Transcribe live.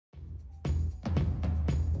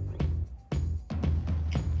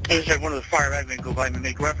I just had one of the fire admin go by and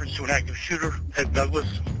make reference to an active shooter at Douglas.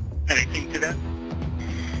 Anything to that?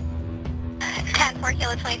 10-4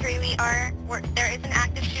 Kilo 23, there is an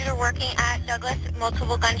active shooter working at Douglas.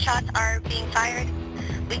 Multiple gunshots are being fired.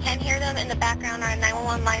 We can hear them in the background. Our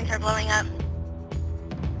 911 lines are blowing up.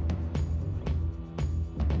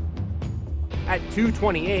 At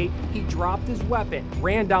 2:28, he dropped his weapon,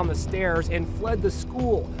 ran down the stairs, and fled the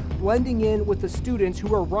school, blending in with the students who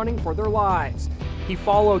were running for their lives. He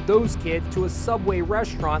followed those kids to a Subway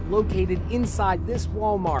restaurant located inside this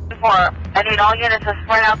Walmart. I need all units to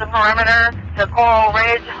spread out the perimeter to Coral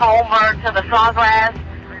Ridge, Homer, to the Sawgrass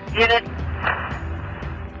unit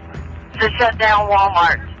to shut down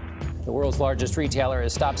Walmart. The world's largest retailer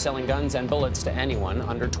has stopped selling guns and bullets to anyone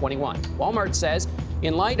under 21. Walmart says,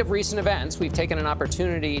 in light of recent events, we've taken an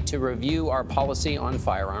opportunity to review our policy on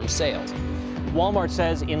firearm sales. Walmart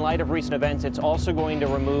says in light of recent events, it's also going to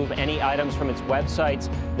remove any items from its websites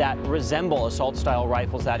that resemble assault-style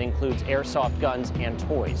rifles. That includes airsoft guns and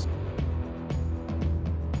toys.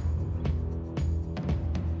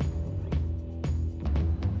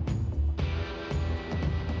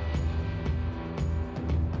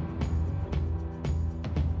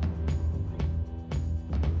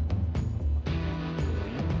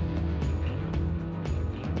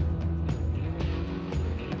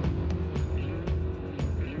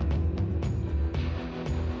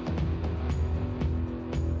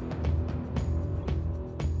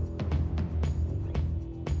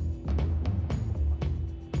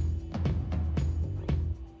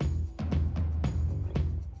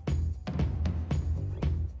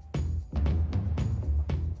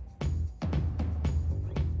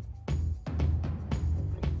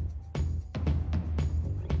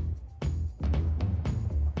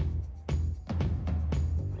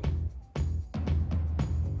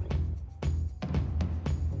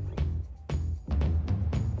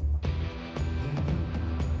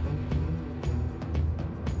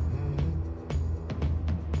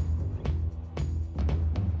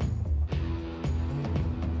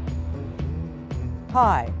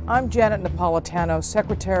 Hi, I'm Janet Napolitano,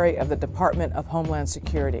 Secretary of the Department of Homeland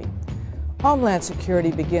Security. Homeland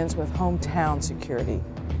Security begins with hometown security.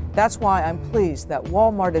 That's why I'm pleased that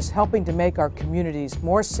Walmart is helping to make our communities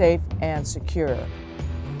more safe and secure.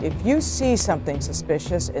 If you see something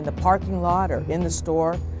suspicious in the parking lot or in the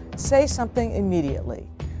store, say something immediately.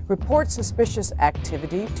 Report suspicious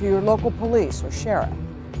activity to your local police or sheriff.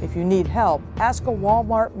 If you need help, ask a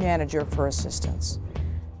Walmart manager for assistance.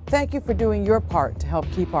 Thank you for doing your part to help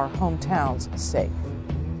keep our hometowns safe.